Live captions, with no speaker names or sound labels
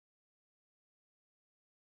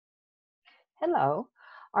Hello.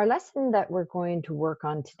 Our lesson that we're going to work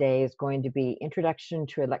on today is going to be Introduction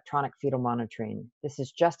to Electronic Fetal Monitoring. This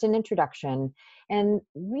is just an introduction, and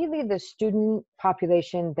really the student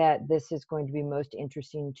population that this is going to be most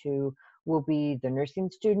interesting to will be the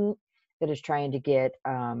nursing student that is trying to get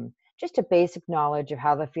just a basic knowledge of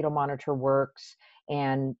how the fetal monitor works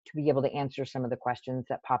and to be able to answer some of the questions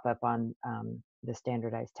that pop up on the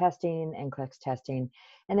standardized testing and NCLEX testing,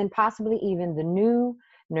 and then possibly even the new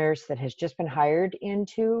nurse that has just been hired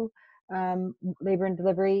into labor and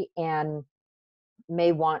delivery and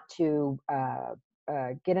may want to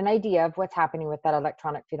get an idea of what's happening with that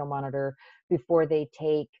electronic fetal monitor before they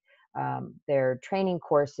take their training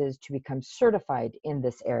courses to become certified in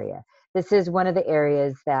this area. This is one of the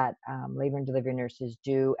areas that labor and delivery nurses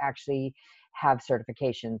do actually have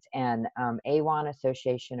certifications, and AWON,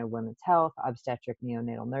 Association of Women's Health Obstetric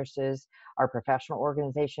Neonatal Nurses, our professional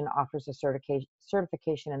organization, offers a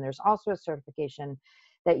certification, and there's also a certification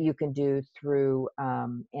that you can do through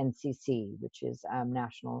NCC, which is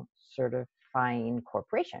National Certifying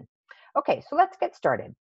Corporation. Okay, so let's get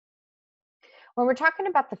started. When we're talking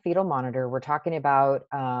about the fetal monitor, we're talking about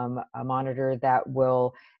a monitor that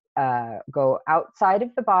will go outside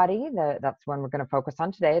of the body. That's one we're going to focus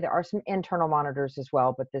on today. There are some internal monitors as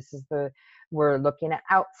well, but this is we're looking at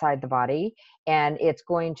outside the body, and it's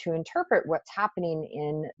going to interpret what's happening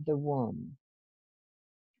in the womb.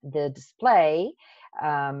 The display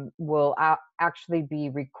will actually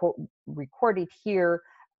be recorded here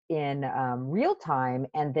in real time,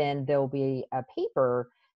 and then there'll be a paper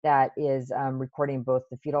that is recording both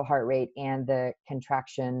the fetal heart rate and the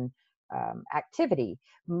contraction activity.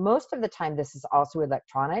 Most of the time this is also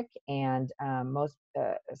electronic, and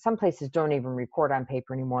some places don't even record on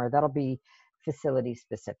paper anymore. That'll be facility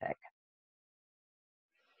specific.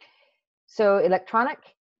 So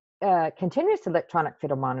continuous electronic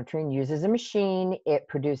fetal monitoring uses a machine. It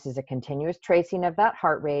produces a continuous tracing of that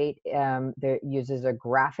heart rate. It uses a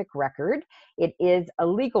graphic record. It is a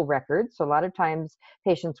legal record, so a lot of times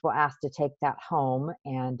patients will ask to take that home,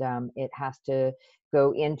 and it has to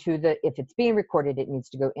go into if it's being recorded, it needs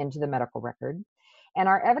to go into the medical record. And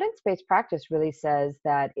our evidence-based practice really says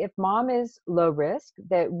that if mom is low risk,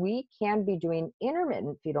 that we can be doing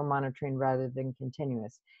intermittent fetal monitoring rather than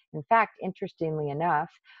continuous. In fact, interestingly enough,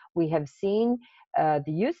 we have seen the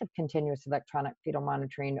use of continuous electronic fetal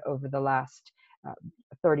monitoring over the last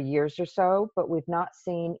 30 years or so, but we've not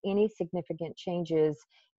seen any significant changes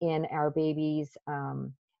in our babies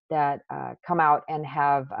that come out and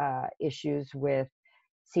have issues with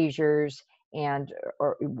seizures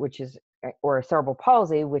or cerebral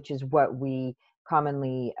palsy, which is what we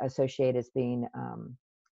commonly associate as being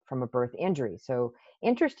from a birth injury. So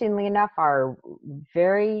interestingly enough, our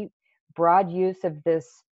very broad use of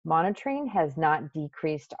this monitoring has not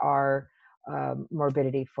decreased our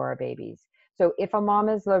morbidity for our babies. So if a mom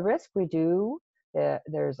is low risk, we do, that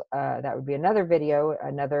would be another video,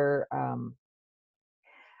 another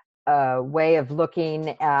way of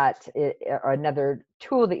looking at it, another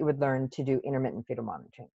tool that you would learn to do intermittent fetal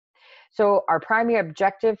monitoring. So our primary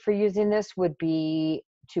objective for using this would be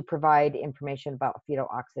to provide information about fetal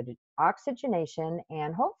oxygenation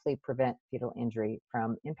and hopefully prevent fetal injury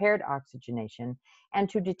from impaired oxygenation, and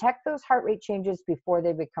to detect those heart rate changes before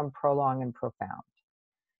they become prolonged and profound.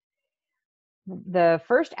 The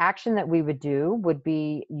first action that we would do would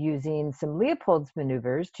be using some Leopold's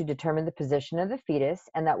maneuvers to determine the position of the fetus,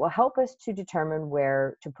 and that will help us to determine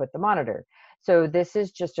where to put the monitor. So this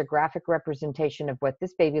is just a graphic representation of what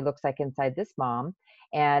this baby looks like inside this mom.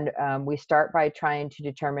 And we start by trying to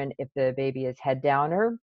determine if the baby is head down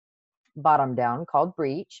or bottom down, called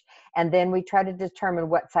breech. And then we try to determine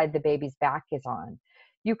what side the baby's back is on.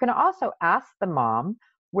 You can also ask the mom,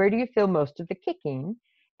 where do you feel most of the kicking?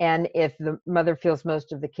 And if the mother feels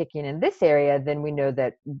most of the kicking in this area, then we know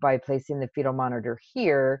that by placing the fetal monitor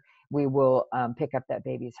here, we will pick up that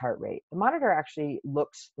baby's heart rate. The monitor actually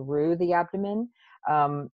looks through the abdomen.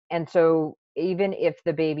 And so even if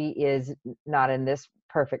the baby is not in this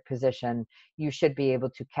perfect position, you should be able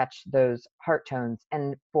to catch those heart tones.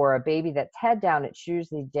 And for a baby that's head down, it's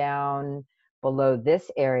usually down below this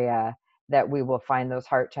area that we will find those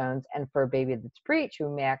heart tones. And for a baby that's breech, we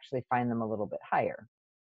may actually find them a little bit higher.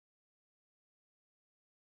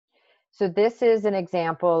 So this is an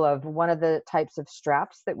example of one of the types of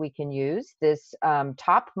straps that we can use. This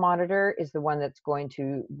top monitor is the one that's going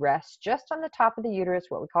to rest just on the top of the uterus,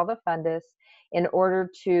 what we call the fundus, in order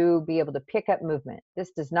to be able to pick up movement.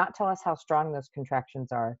 This does not tell us how strong those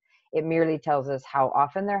contractions are. It merely tells us how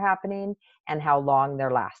often they're happening and how long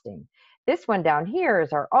they're lasting. This one down here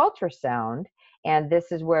is our ultrasound, And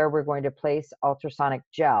this is where we're going to place ultrasonic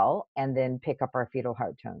gel and then pick up our fetal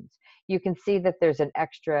heart tones. You can see that there's an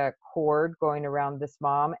extra cord going around this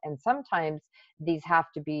mom, and sometimes these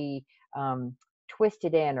have to be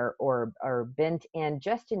twisted in or bent in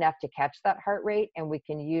just enough to catch that heart rate, and we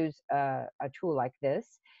can use a tool like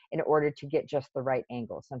this in order to get just the right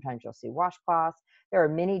angle. Sometimes you'll see washcloths. There are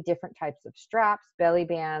many different types of straps, belly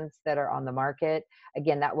bands that are on the market.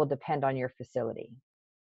 Again, that will depend on your facility.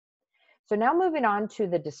 So now moving on to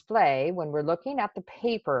the display, when we're looking at the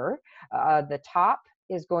paper, the top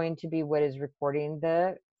is going to be what is recording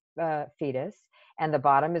the fetus, and the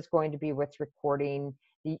bottom is going to be what's recording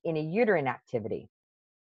any uterine activity.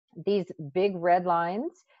 These big red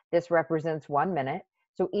lines, this represents 1 minute.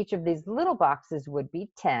 So each of these little boxes would be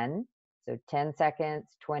 10. So 10 seconds,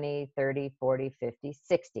 20, 30, 40, 50,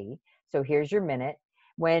 60. So here's your minute.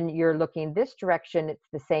 When you're looking this direction, it's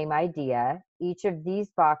the same idea. Each of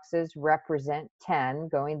these boxes represent 10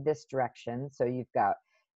 going this direction. So you've got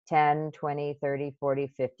 10, 20, 30,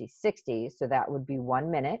 40, 50, 60. So that would be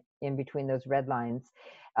 1 minute in between those red lines.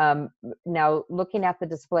 Now, looking at the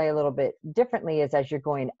display a little bit differently is as you're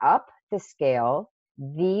going up the scale,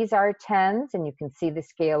 these are 10s, and you can see the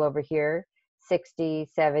scale over here, 60,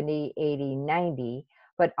 70, 80, 90.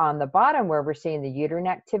 But on the bottom where we're seeing the uterine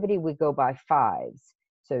activity, we go by 5s.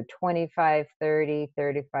 So 25, 30,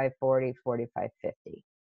 35, 40, 45, 50.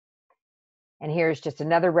 And here's just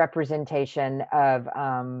another representation of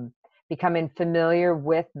becoming familiar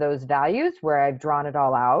with those values where I've drawn it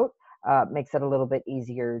all out. Makes it a little bit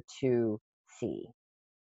easier to see.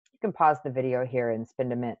 You can pause the video here and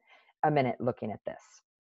spend a minute looking at this.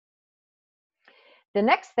 The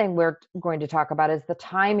next thing we're going to talk about is the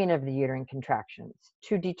timing of the uterine contractions.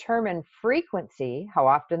 To determine frequency, how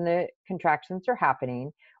often the contractions are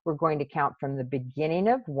happening, we're going to count from the beginning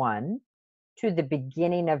of one to the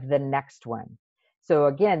beginning of the next one. So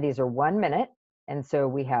again, these are 1 minute. And so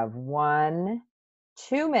we have 1,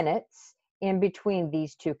 2 minutes in between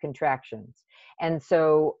these two contractions. And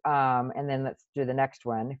so, and then let's do the next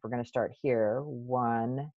one. If we're going to start here,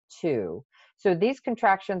 1, 2. So these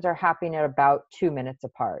contractions are happening at about 2 minutes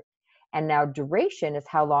apart. And now duration is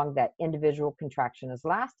how long that individual contraction is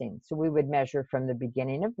lasting. So we would measure from the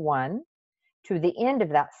beginning of one to the end of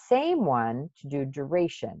that same one to do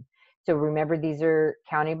duration. So remember, these are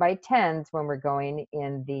counting by tens when we're going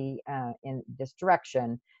in this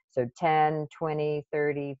direction. So 10, 20,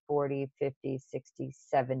 30, 40, 50, 60,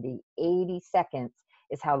 70, 80 seconds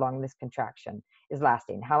is how long this contraction is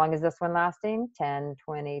lasting. How long is this one lasting? 10,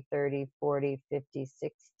 20, 30, 40, 50,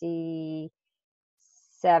 60,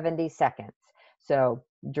 70 seconds. So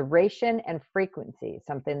duration and frequency,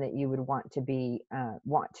 something that you would want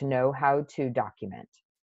to know how to document.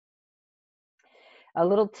 A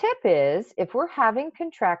little tip is, if we're having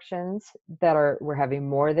contractions we're having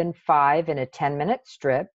more than 5 in a 10-minute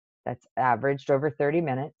strip, that's averaged over 30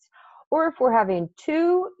 minutes, or if we're having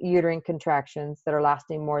 2 uterine contractions that are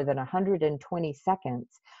lasting more than 120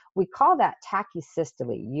 seconds, we call that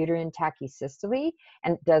tachysystole, uterine tachysystole,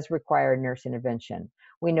 and it does require nurse intervention.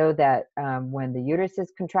 We know that when the uterus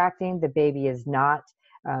is contracting, the baby is not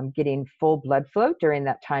getting full blood flow during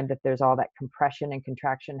that time that there's all that compression and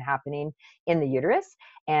contraction happening in the uterus.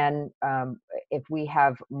 And if we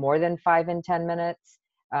have more than 5 in 10 minutes,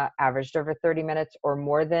 averaged over 30 minutes, or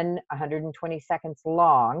more than 120 seconds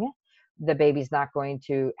long, the baby's not going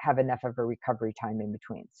to have enough of a recovery time in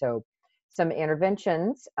between. So some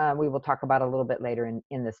interventions we will talk about a little bit later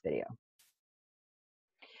in this video.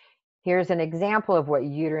 Here's an example of what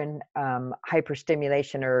uterine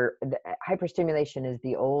hyperstimulation, or hyperstimulation is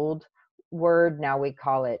the old word. Now we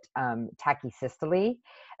call it tachysystole.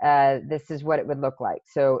 This is what it would look like.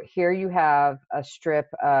 So here you have a strip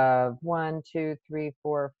of 1, 2, 3,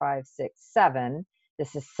 4, 5, 6, 7.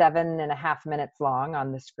 This is 7.5 minutes long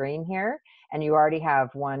on the screen here. And you already have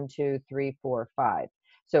 1, 2, 3, 4, 5.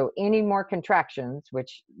 So any more contractions,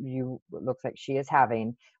 which looks like she is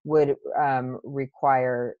having, would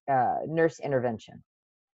require nurse intervention.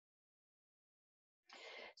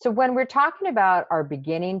 So when we're talking about our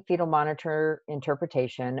beginning fetal monitor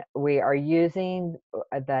interpretation, we are using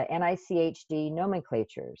the NICHD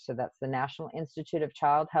nomenclature. So that's the National Institute of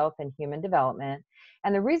Child Health and Human Development.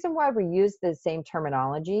 And the reason why we use the same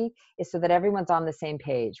terminology is so that everyone's on the same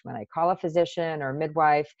page. When I call a physician or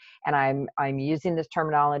midwife and I'm using this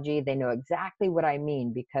terminology, they know exactly what I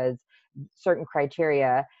mean, because certain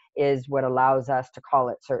criteria is what allows us to call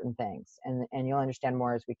it certain things. And you'll understand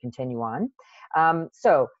more as we continue on.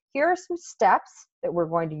 So here are some steps that we're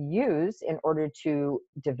going to use in order to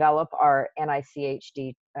develop our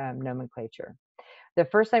NICHD nomenclature. The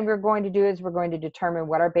first thing we're going to do is we're going to determine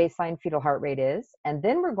what our baseline fetal heart rate is, and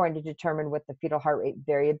then we're going to determine what the fetal heart rate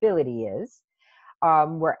variability is.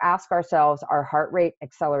 We're ask ourselves, are heart rate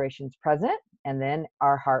accelerations present? And then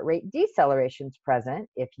are heart rate decelerations present?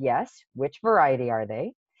 If yes, which variety are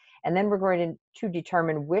they? And then we're going to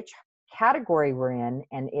determine which category we're in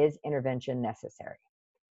and is intervention necessary.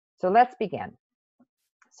 So let's begin.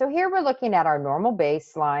 So here we're looking at our normal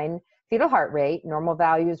baseline fetal heart rate. Normal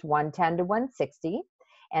value is 110 to 160.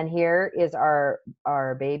 And here is our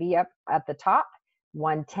baby up at the top.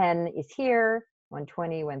 110 is here,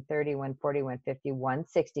 120, 130, 140, 150,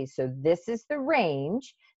 160. So this is the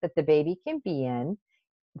range that the baby can be in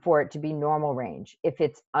for it to be normal range. If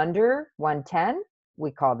it's under 110,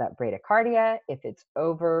 we call that bradycardia. If it's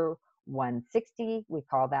over 160, we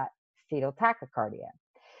call that fetal tachycardia.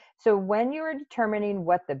 So when you are determining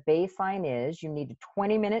what the baseline is, you need a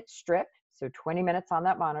 20-minute strip, so 20 minutes on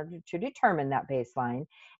that monitor to determine that baseline.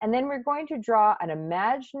 And then we're going to draw an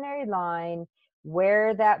imaginary line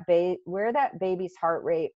where that baby's heart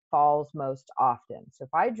rate falls most often. So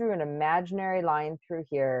if I drew an imaginary line through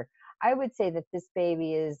here, I would say that this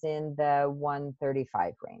baby is in the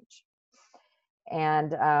 135 range.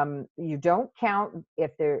 And you don't count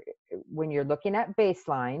when you're looking at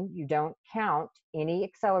baseline, you don't count any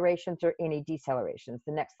accelerations or any decelerations.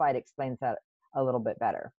 The next slide explains that a little bit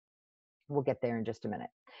better. We'll get there in just a minute.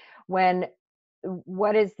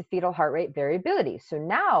 What is the fetal heart rate variability? So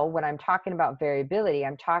now when I'm talking about variability,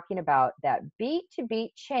 I'm talking about that beat to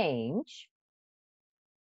beat change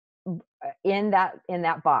in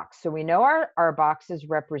that box. So we know our boxes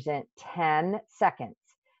represent 10 seconds.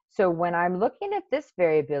 So when I'm looking at this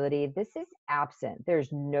variability, this is absent.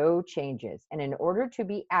 There's no changes. And in order to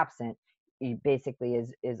be absent, it basically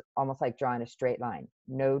is almost like drawing a straight line,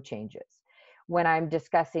 no changes. When I'm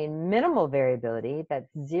discussing minimal variability,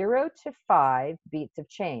 that's 0 to 5 beats of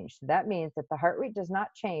change. So that means that the heart rate does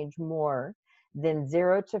not change more than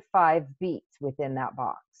 0 to 5 beats within that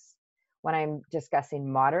box. When I'm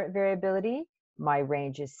discussing moderate variability, my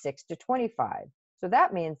range is 6 to 25. So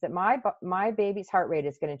that means that my baby's heart rate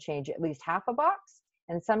is going to change at least half a box,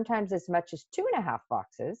 and sometimes as much as 2.5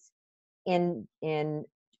 boxes in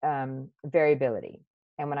variability.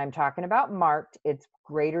 And when I'm talking about marked, it's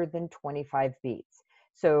greater than 25 beats.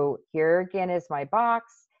 So here again is my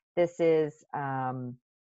box. This is 10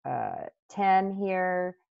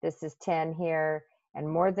 here. This is 10 here, and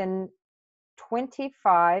more than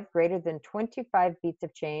 25, greater than 25 beats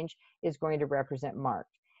of change is going to represent marked.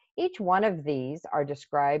 Each one of these are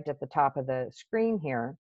described at the top of the screen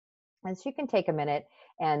here. And so you can take a minute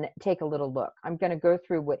and take a little look. I'm going to go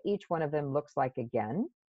through what each one of them looks like again.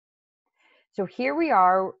 So here we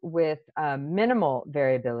are with minimal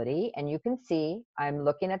variability, and you can see I'm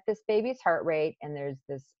looking at this baby's heart rate, and there's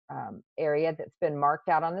this area that's been marked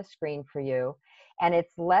out on the screen for you, and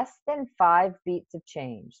it's less than 5 beats of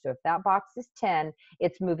change. So if that box is 10,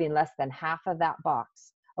 it's moving less than half of that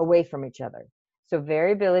box away from each other. So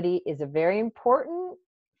variability is a very important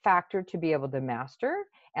factor to be able to master,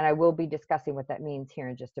 and I will be discussing what that means here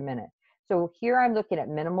in just a minute. So here I'm looking at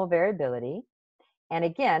minimal variability. And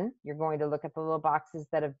again, you're going to look at the little boxes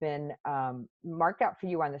that have been marked out for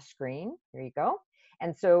you on the screen. Here you go.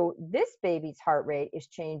 And so this baby's heart rate is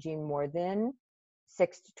changing more than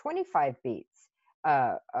 6 to 25 beats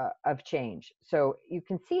of change. So you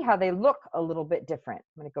can see how they look a little bit different.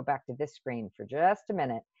 I'm going to go back to this screen for just a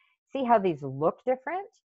minute. See how these look different?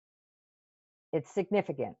 It's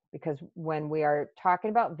significant because when we are talking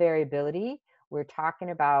about variability, we're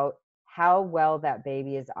talking about how well that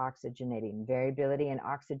baby is oxygenating. Variability and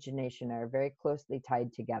oxygenation are very closely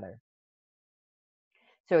tied together.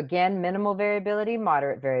 So again, minimal variability,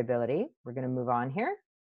 moderate variability. We're going to move on here.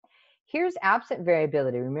 Here's absent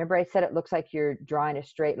variability. Remember I said it looks like you're drawing a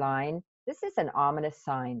straight line? This is an ominous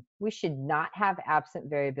sign. We should not have absent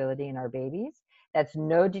variability in our babies. That's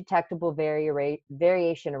no detectable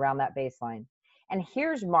variation around that baseline. And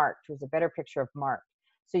here's marked, was a better picture of marked.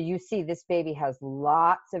 So you see this baby has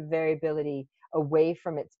lots of variability away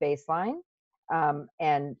from its baseline.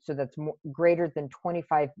 And so that's greater than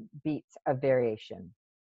 25 beats of variation.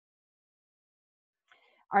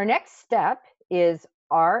 Our next step is,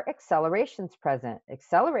 are accelerations present?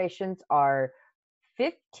 Accelerations are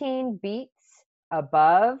 15 beats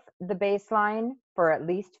above the baseline for at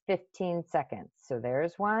least 15 seconds. So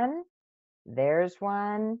there's one, there's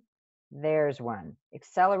one, there's one.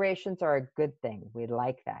 Accelerations are a good thing. We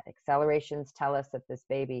like that. Accelerations tell us that this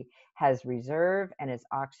baby has reserve and is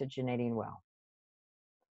oxygenating well.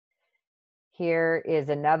 Here is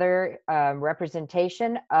another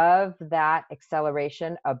representation of that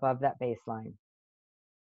acceleration above that baseline.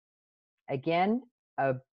 Again,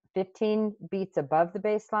 15 beats above the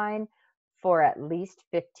baseline for at least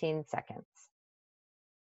 15 seconds.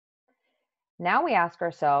 Now we ask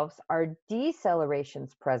ourselves, are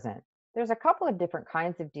decelerations present? There's a couple of different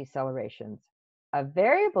kinds of decelerations. A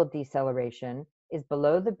variable deceleration is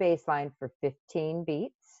below the baseline for 15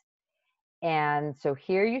 beats. And so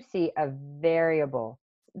here you see a variable.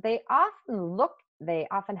 They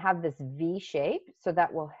often have this V shape, so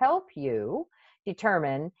that will help you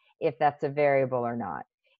determine if that's a variable or not.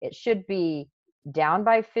 It should be down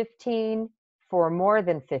by 15 for more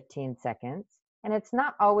than 15 seconds, and it's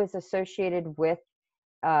not always associated with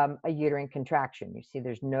a uterine contraction. You see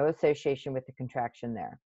there's no association with the contraction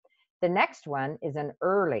there. The next one is an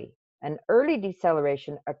early. An early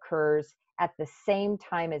deceleration occurs at the same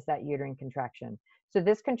time as that uterine contraction. So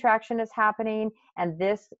this contraction is happening and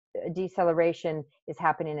this deceleration is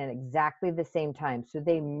happening at exactly the same time. So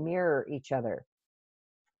they mirror each other.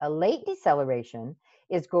 A late deceleration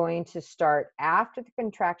is going to start after the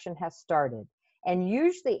contraction has started. And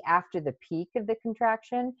usually after the peak of the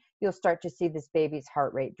contraction, you'll start to see this baby's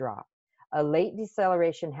heart rate drop. A late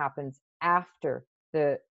deceleration happens after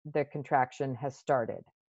the contraction has started.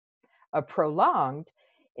 A prolonged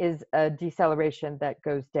is a deceleration that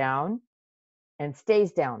goes down and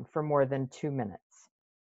stays down for more than 2 minutes.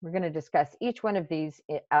 We're going to discuss each one of these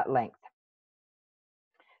at length.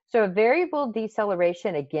 So a variable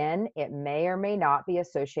deceleration, again, it may or may not be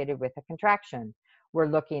associated with a contraction. We're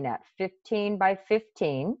looking at 15 by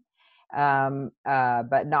 15,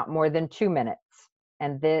 but not more than 2 minutes.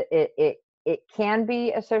 And it can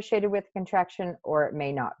be associated with contraction or it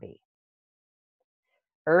may not be.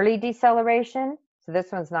 Early deceleration, so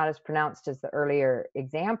this one's not as pronounced as the earlier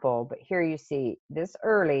example, but here you see this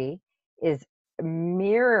early is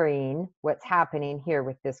mirroring what's happening here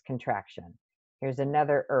with this contraction. Here's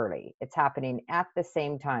another early. It's happening at the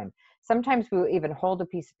same time. Sometimes we'll even hold a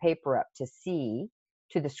piece of paper up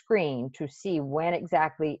to the screen to see when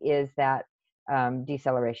exactly is that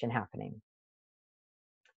deceleration happening.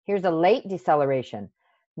 Here's a late deceleration.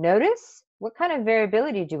 Notice what kind of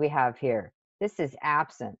variability do we have here? This is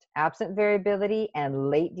absent variability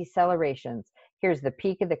and late decelerations. Here's the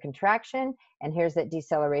peak of the contraction, and here's that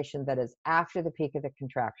deceleration that is after the peak of the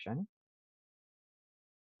contraction.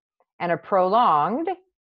 And a prolonged,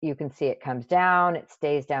 you can see it comes down, it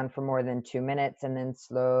stays down for more than 2 minutes, and then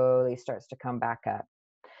slowly starts to come back up.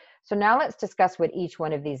 So now let's discuss what each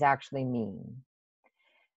one of these actually mean.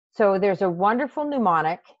 So there's a wonderful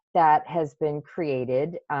mnemonic that has been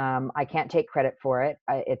created. I can't take credit for it.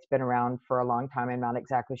 It's been around for a long time. I'm not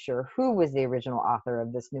exactly sure who was the original author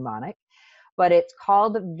of this mnemonic, but it's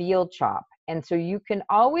called veal chop. And so you can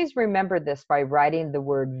always remember this by writing the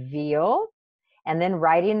word veal and then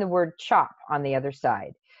writing the word chop on the other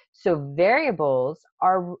side. So variables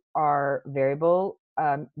are variable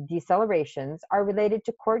decelerations are related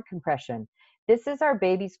to cord compression. This is our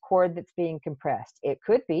baby's cord that's being compressed. It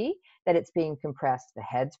could be that it's being compressed, the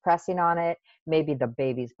head's pressing on it, maybe the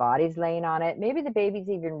baby's body's laying on it, maybe the baby's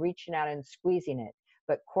even reaching out and squeezing it.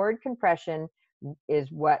 But cord compression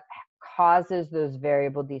is what causes those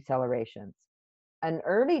variable decelerations. An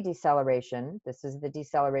early deceleration, this is the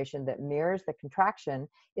deceleration that mirrors the contraction,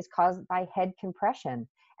 is caused by head compression.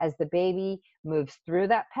 As the baby moves through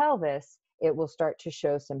that pelvis, it will start to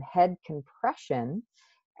show some head compression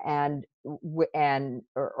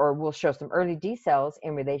or will show some early decels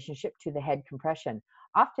in relationship to the head compression.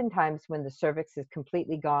 Oftentimes when the cervix is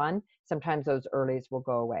completely gone, sometimes those earlies will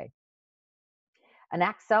go away. An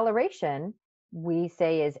acceleration, we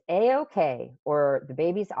say, is A-OK, or the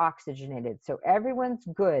baby's oxygenated. So everyone's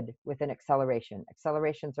good with an acceleration.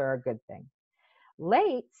 Accelerations are a good thing.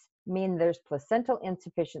 Lates mean there's placental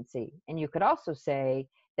insufficiency. And you could also say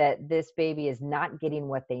that this baby is not getting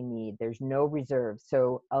what they need. There's no reserve.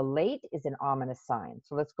 So a late is an ominous sign.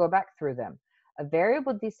 So let's go back through them. A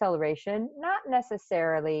variable deceleration, not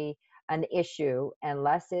necessarily an issue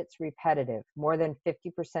unless it's repetitive. More than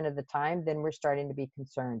 50% of the time, then we're starting to be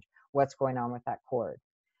concerned what's going on with that cord.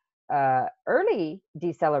 Early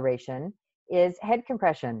deceleration is head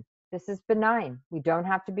compression. This is benign. We don't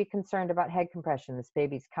have to be concerned about head compression. This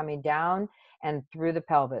baby's coming down and through the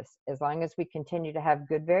pelvis. As long as we continue to have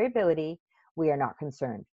good variability, we are not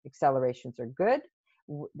concerned. Accelerations are good.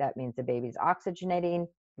 That means the baby's oxygenating.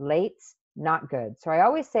 Lates, not good. So I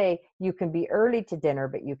always say you can be early to dinner,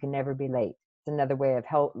 but you can never be late. It's another way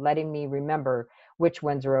of letting me remember which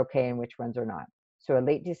ones are okay and which ones are not. So a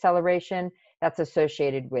late deceleration, that's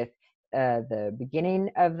associated with the beginning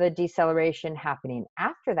of the deceleration happening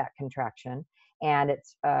after that contraction, and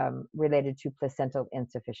it's related to placental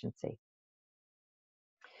insufficiency.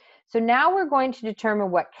 So now we're going to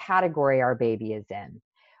determine what category our baby is in.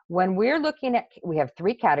 When we're looking at, we have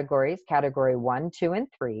 3 categories, category 1, 2, and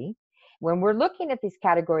 3. When we're looking at these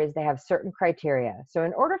categories, they have certain criteria. So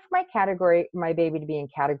in order for my baby to be in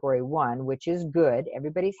category 1, which is good,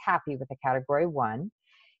 everybody's happy with the category 1,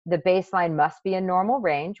 the baseline must be a normal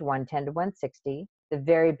range, 110 to 160. The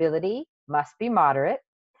variability must be moderate.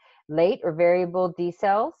 Late or variable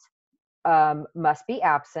decels must be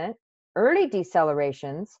absent. Early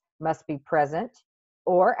decelerations must be present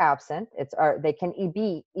or absent. They can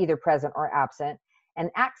be either present or absent.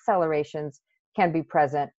 And accelerations can be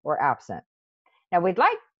present or absent. Now we'd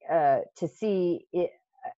like to see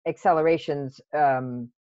accelerations.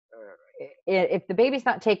 If the baby's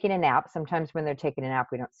not taking a nap, sometimes when they're taking a nap,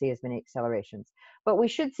 we don't see as many accelerations, but we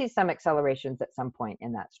should see some accelerations at some point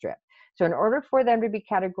in that strip. So in order for them to be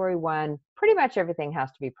category 1, pretty much everything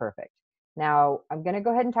has to be perfect. Now, I'm going to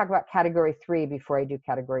go ahead and talk about category 3 before I do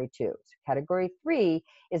category 2. So category 3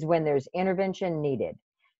 is when there's intervention needed.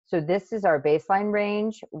 So this is our baseline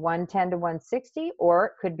range, 110 to 160, or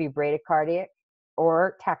it could be bradycardic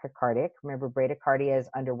or tachycardic. Remember, bradycardia is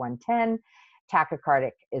under 110.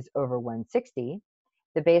 Tachycardic is over 160.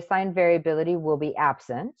 The baseline variability will be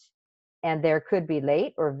absent, and there could be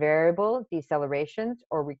late or variable decelerations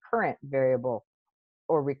or recurrent variable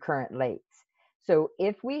or recurrent lates. So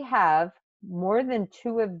if we have more than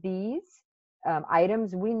 2 of these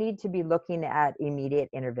items, we need to be looking at immediate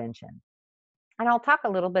intervention. And I'll talk a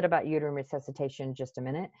little bit about uterine resuscitation in just a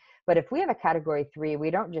minute, but if we have a category 3, we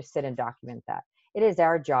don't just sit and document that. It is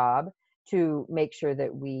our job to make sure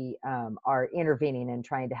that we are intervening and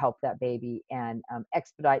trying to help that baby and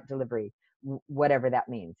expedite delivery, whatever that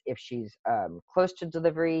means. If she's close to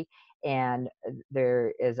delivery and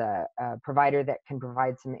there is a provider that can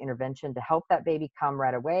provide some intervention to help that baby come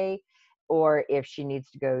right away, or if she needs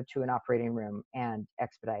to go to an operating room and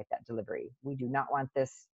expedite that delivery. We do not want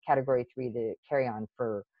this category 3 to carry on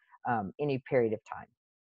for any period of time.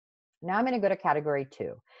 Now I'm going to go to category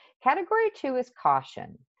 2. Category 2 is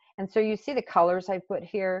caution. And so you see the colors I put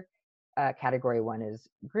here. Category 1 is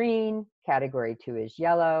green, category 2 is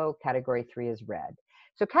yellow, category 3 is red.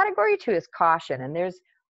 So category 2 is caution, and there's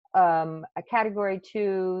a category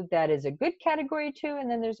 2 that is a good category 2,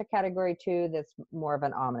 and then there's a category 2 that's more of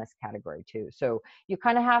an ominous category 2. So you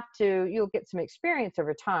kind of have to, you'll get some experience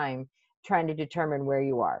over time trying to determine where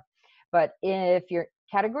you are. But if you're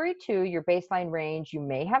category 2, your baseline range, you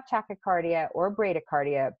may have tachycardia or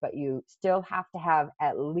bradycardia, but you still have to have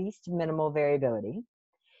at least minimal variability,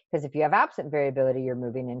 because if you have absent variability, you're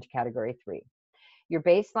moving into category 3. Your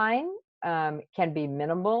baseline can be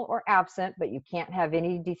minimal or absent, but you can't have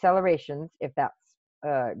any decelerations if that's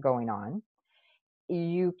going on.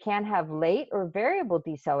 You can have late or variable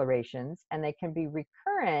decelerations, and they can be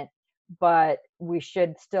recurrent, but we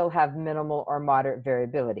should still have minimal or moderate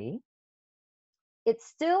variability. It's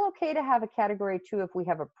still okay to have a category 2 if we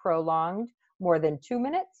have a prolonged more than 2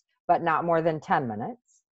 minutes, but not more than 10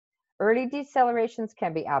 minutes. Early decelerations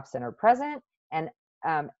can be absent or present, and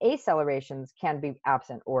accelerations can be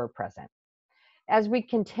absent or present. As we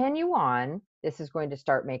continue on, this is going to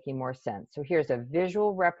start making more sense. So here's a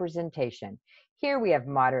visual representation. Here we have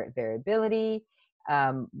moderate variability.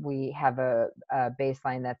 We have a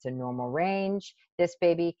baseline that's a normal range. This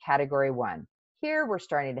baby, category 1. Here we're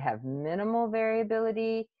starting to have minimal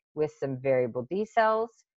variability with some variable decels.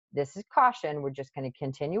 This is caution. We're just going to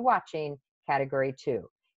continue watching category 2.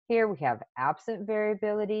 Here we have absent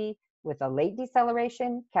variability with a late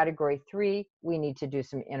deceleration. Category 3, we need to do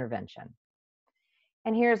some intervention.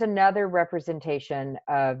 And here's another representation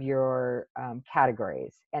of your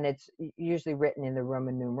categories. And it's usually written in the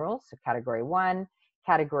Roman numerals. So category 1,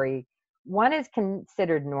 category 1 is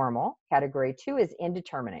considered normal. Category 2 is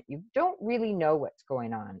indeterminate. You don't really know what's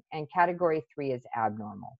going on. And category 3 is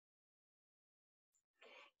abnormal.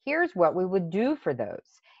 Here's what we would do for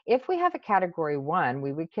those. If we have a category 1,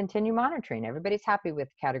 we would continue monitoring. Everybody's happy with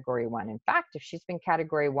category 1. In fact, if she's been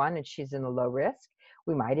category 1 and she's in the low risk,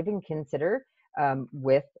 we might even consider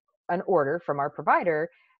with an order from our provider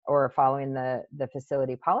or following the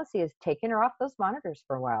facility policy is taking her off those monitors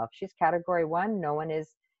for a while. If she's category 1, no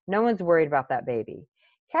one's worried about that baby.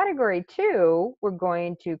 Category 2, we're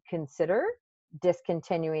going to consider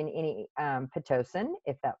discontinuing any Pitocin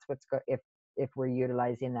if that's if we're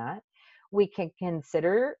utilizing that. We can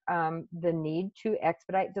consider the need to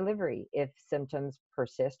expedite delivery if symptoms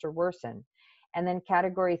persist or worsen. And then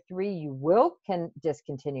category 3, you can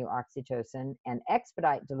discontinue oxytocin and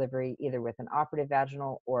expedite delivery either with an operative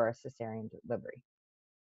vaginal or a cesarean delivery.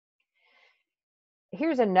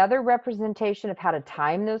 Here's another representation of how to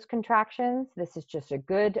time those contractions. This is just a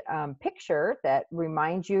good picture that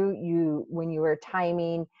reminds you when you are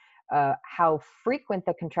timing how frequent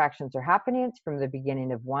the contractions are happening. It's from the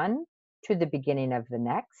beginning of one to the beginning of the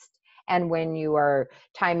next. And when you are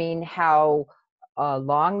timing how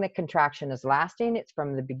long the contraction is lasting, it's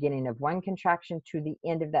from the beginning of one contraction to the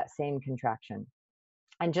end of that same contraction.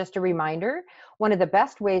 And just a reminder, one of the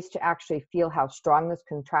best ways to actually feel how strong those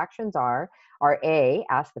contractions are A,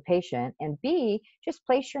 ask the patient, and B, just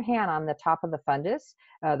place your hand on the top of the fundus,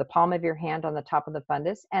 the palm of your hand on the top of the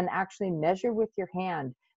fundus, and actually measure with your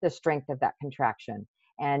hand the strength of that contraction.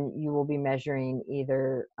 And you will be measuring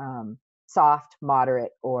either soft,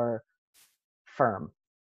 moderate, or firm.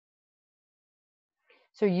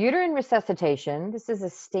 So uterine resuscitation, this is a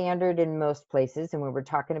standard in most places, and when we're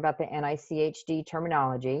talking about the NICHD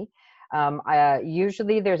terminology,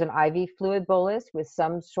 usually there's an IV fluid bolus with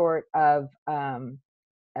some sort of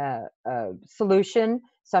solution.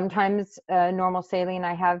 Sometimes normal saline,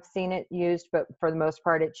 I have seen it used, but for the most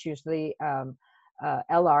part, it's usually LR,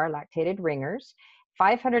 lactated ringers.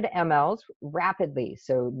 500 mLs rapidly,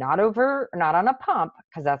 so not on a pump,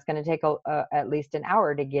 because that's going to take at least an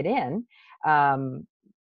hour to get in.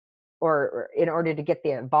 Or in order to get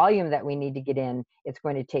the volume that we need to get in, it's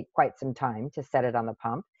going to take quite some time to set it on the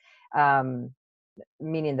pump,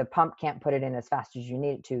 meaning the pump can't put it in as fast as you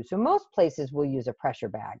need it to. So most places will use a pressure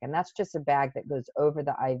bag, and that's just a bag that goes over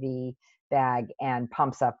the IV bag and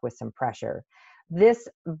pumps up with some pressure. This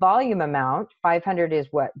volume amount, 500, is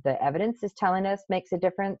what the evidence is telling us makes a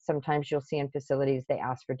difference. Sometimes you'll see in facilities they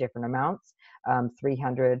ask for different amounts,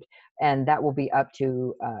 300, and that will be up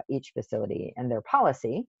to each facility and their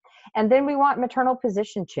policy. And then we want maternal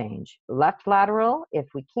position change. Left lateral,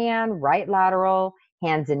 if we can, right lateral,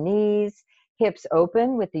 hands and knees, hips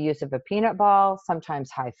open with the use of a peanut ball.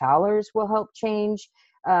 Sometimes high Fowlers will help change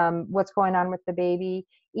what's going on with the baby.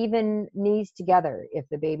 Even knees together if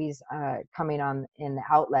the baby's coming on in the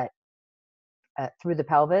outlet through the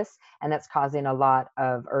pelvis, and that's causing a lot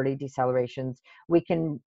of early decelerations. We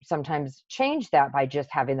can sometimes change that by just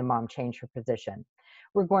having the mom change her position.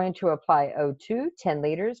 We're going to apply O2, 10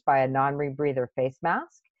 liters, by a non-rebreather face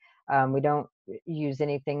mask. We don't use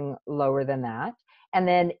anything lower than that. And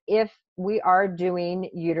then if we are doing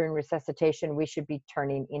uterine resuscitation, we should be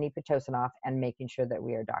turning any Pitocin off and making sure that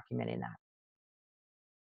we are documenting that.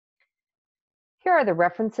 Here are the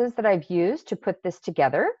references that I've used to put this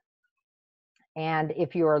together. And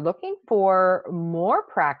if you are looking for more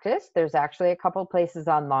practice, there's actually a couple places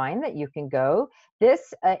online that you can go.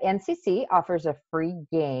 This NCC offers a free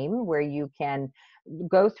game where you can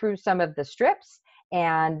go through some of the strips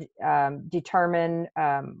and determine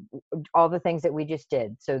all the things that we just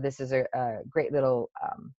did. So this is a great little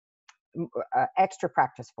extra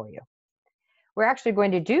practice for you. We're actually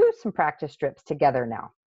going to do some practice strips together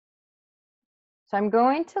now. So I'm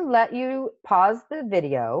going to let you pause the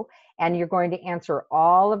video, and you're going to answer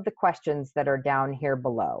all of the questions that are down here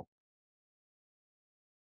below.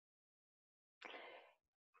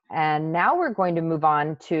 And now we're going to move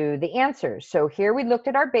on to the answers. So here we looked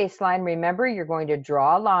at our baseline. Remember, you're going to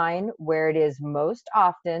draw a line where it is most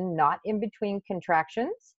often not in between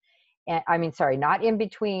contractions. I mean, sorry, not in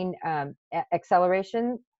between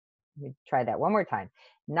acceleration. Let me try that one more time.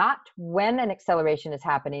 Not when an acceleration is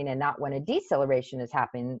happening and not when a deceleration is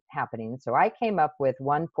happening. So I came up with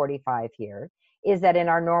 145 here. Is that in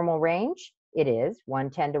our normal range? It is.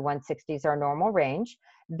 110 to 160 is our normal range.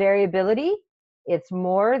 Variability, it's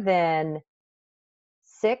more than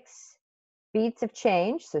 6 beats of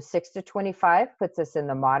change. So 6 to 25 puts us in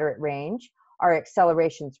the moderate range. Are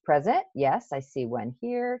accelerations present? Yes, I see one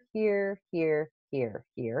here, here, here, here,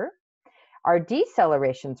 here. Are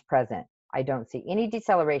decelerations present? I don't see any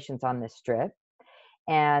decelerations on this strip.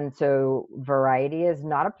 And so variety is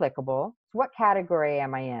not applicable. So what category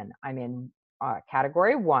am I in? I'm in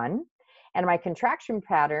category 1. And my contraction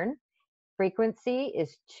pattern frequency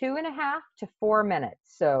is 2.5 to 4 minutes.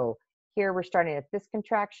 So here we're starting at this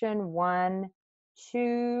contraction, 1,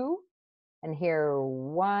 2, and here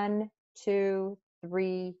 1, 2,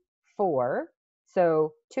 3, 4.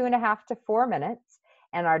 So 2.5 to 4 minutes.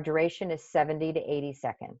 And our duration is 70 to 80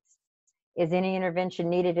 seconds. Is any intervention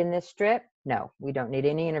needed in this strip? No, we don't need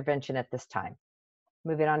any intervention at this time.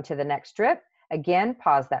 Moving on to the next strip. Again,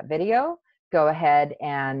 pause that video. Go ahead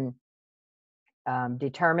and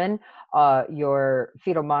determine your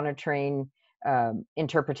fetal monitoring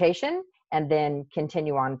interpretation, and then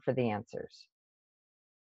continue on for the answers.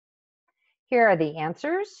 Here are the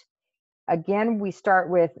answers. Again, we start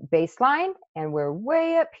with baseline, and we're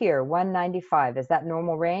way up here, 195. Is that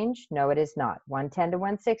normal range? No, it is not. 110 to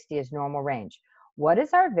 160 is normal range. What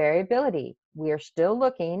is our variability? We are still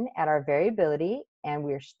looking at our variability, and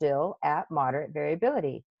we're still at moderate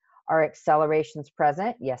variability. Are accelerations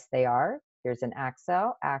present? Yes, they are. Here's an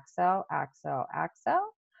accel, accel, accel, accel.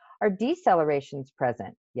 Are decelerations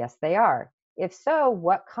present? Yes, they are. If so,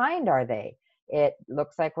 what kind are they? It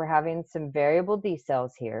looks like we're having some variable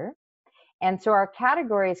decels here. And so our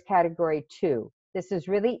category is category 2. This is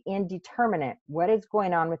really indeterminate. What is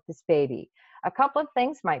going on with this baby? A couple of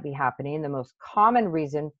things might be happening. The most common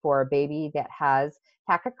reason for a baby that has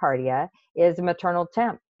tachycardia is a maternal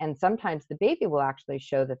temp. And sometimes the baby will actually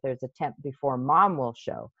show that there's a temp before mom will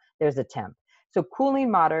show there's a temp. So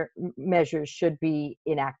cooling measures should be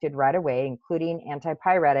enacted right away, including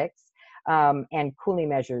antipyretics and cooling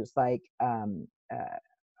measures like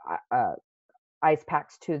ice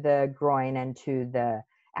packs to the groin and to the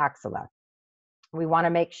axilla. We want to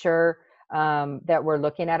make sure that we're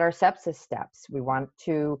looking at our sepsis steps. We want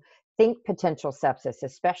to think potential sepsis,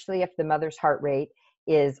 especially if the mother's heart rate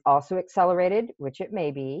is also accelerated, which it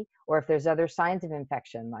may be, or if there's other signs of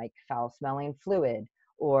infection like foul smelling fluid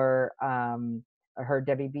or her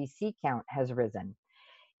WBC count has risen.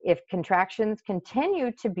 If contractions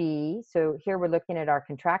continue to be, so here we're looking at our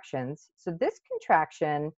contractions. So this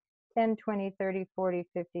contraction, 10, 20, 30, 40,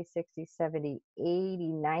 50, 60, 70, 80,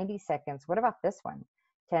 90 seconds. What about this one?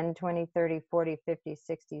 10, 20, 30, 40, 50,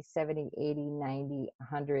 60, 70, 80, 90,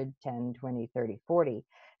 100, 10, 20, 30, 40.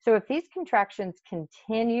 So if these contractions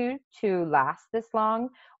continue to last this long,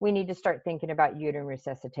 we need to start thinking about uterine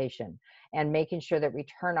resuscitation and making sure that we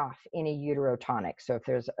turn off any uterotonic. So if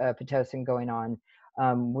there's a Pitocin going on,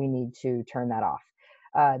 we need to turn that off.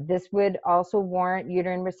 This would also warrant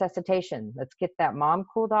uterine resuscitation. Let's get that mom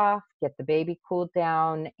cooled off, get the baby cooled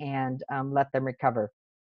down, and let them recover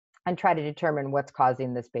and try to determine what's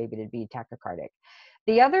causing this baby to be tachycardic.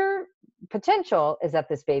 The other potential is that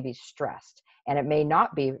this baby's stressed, and it may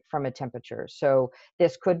not be from a temperature. So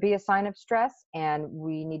this could be a sign of stress, and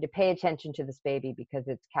we need to pay attention to this baby because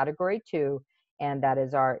it's category 2, and that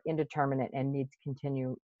is our indeterminate and needs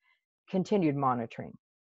continued monitoring.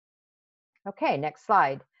 Okay, next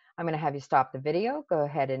slide. I'm going to have you stop the video. Go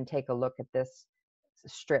ahead and take a look at this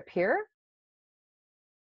strip here.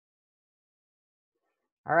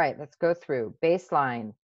 All right, let's go through.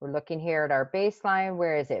 Baseline. We're looking here at our baseline.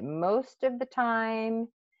 Where is it? Most of the time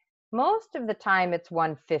it's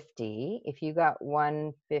 150. If you got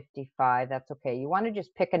 155, that's okay. You want to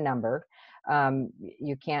just pick a number.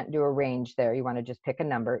 You can't do a range there. You want to just pick a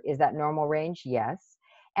number. Is that normal range? Yes.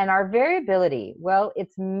 And our variability, well,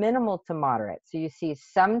 it's minimal to moderate. So you see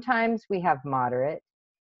sometimes we have moderate,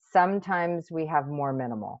 sometimes we have more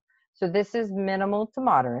minimal. So this is minimal to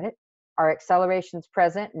moderate. Are accelerations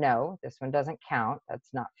present? No, this one doesn't count. That's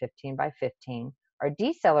not 15 by 15. Are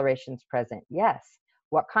decelerations present? Yes.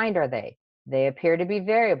 What kind are they? They appear to be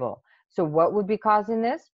variable. So what would be causing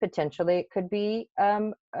this? Potentially it could be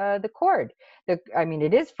the cord.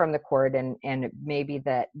 It is from the cord, and it may be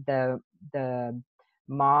that the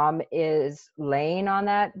mom is laying on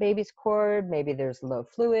that baby's cord. Maybe there's low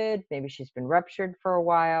fluid. Maybe she's been ruptured for a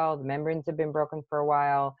while. The membranes have been broken for a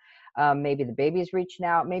while. Maybe the baby's reaching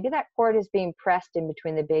out. Maybe that cord is being pressed in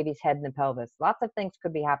between the baby's head and the pelvis. Lots of things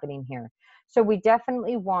could be happening here. So we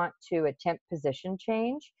definitely want to attempt position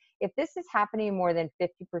change. If this is happening more than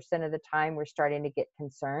 50% of the time, we're starting to get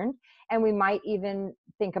concerned. And we might even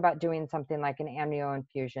think about doing something like an amnio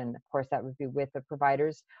infusion. Of course, that would be with the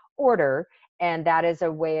provider's order. And that is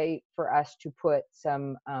a way for us to put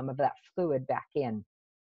some of that fluid back in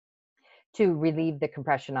to relieve the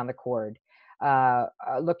compression on the cord.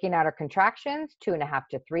 Looking at our contractions, 2.5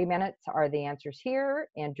 to 3 minutes are the answers here,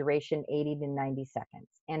 and duration 80 to 90 seconds.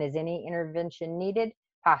 And is any intervention needed?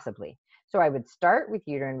 Possibly. So I would start with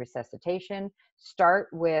uterine resuscitation, start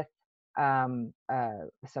with some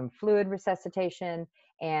fluid resuscitation,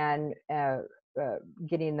 and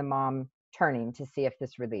getting the mom turning to see if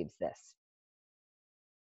this relieves this.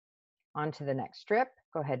 On to the next strip.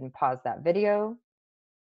 Go ahead and pause that video.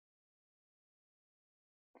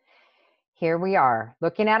 Here we are,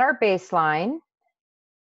 looking at our baseline,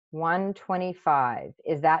 125.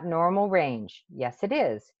 Is that normal range? Yes, it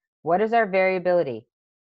is. What is our variability?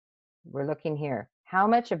 We're looking here. How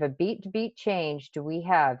much of a beat-to-beat change do we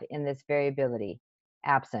have in this variability?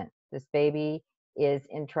 Absent. This baby is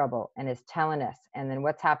in trouble and is telling us. And then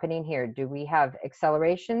what's happening here? Do we have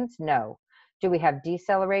accelerations? No. Do we have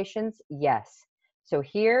decelerations? Yes. So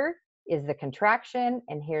here is the contraction,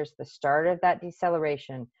 and here's the start of that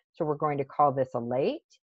deceleration. So we're going to call this a late.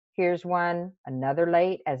 Here's one, another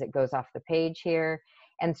late as it goes off the page here.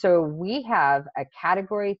 And so we have a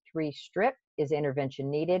category 3 strip. Is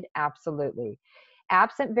intervention needed? Absolutely.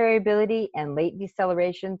 Absent variability and late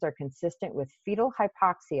decelerations are consistent with fetal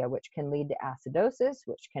hypoxia, which can lead to acidosis,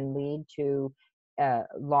 which can lead to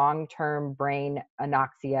long-term brain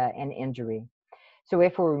anoxia and injury. So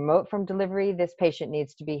if we're remote from delivery, this patient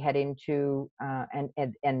needs to be heading to,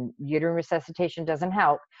 and uterine resuscitation doesn't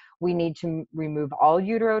help, we need to remove all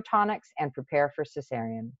uterotonics and prepare for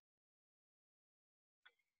cesarean.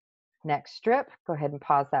 Next strip, go ahead and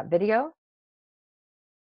pause that video.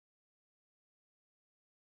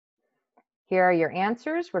 Here are your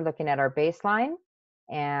answers. We're looking at our baseline,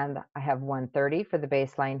 and I have 130 for the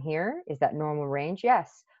baseline here. Is that normal range?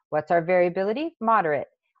 Yes. What's our variability? Moderate.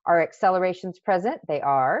 Are accelerations present? They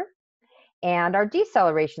are. And are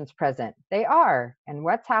decelerations present? They are. And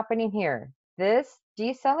what's happening here? This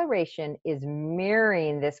deceleration is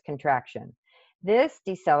mirroring this contraction. This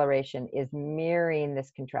deceleration is mirroring this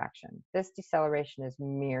contraction. This deceleration is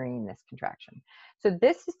mirroring this contraction. So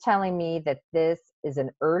this is telling me that this is an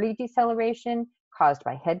early deceleration caused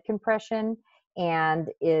by head compression. And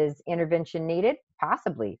is intervention needed?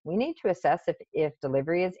 Possibly. We need to assess if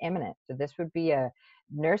delivery is imminent. So this would be a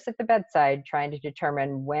nurse at the bedside trying to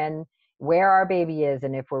determine where our baby is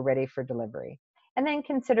and if we're ready for delivery. And then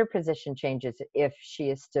consider position changes if she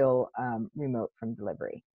is still remote from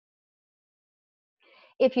delivery.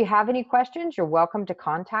 If you have any questions, you're welcome to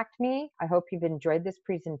contact me. I hope you've enjoyed this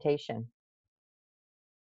presentation.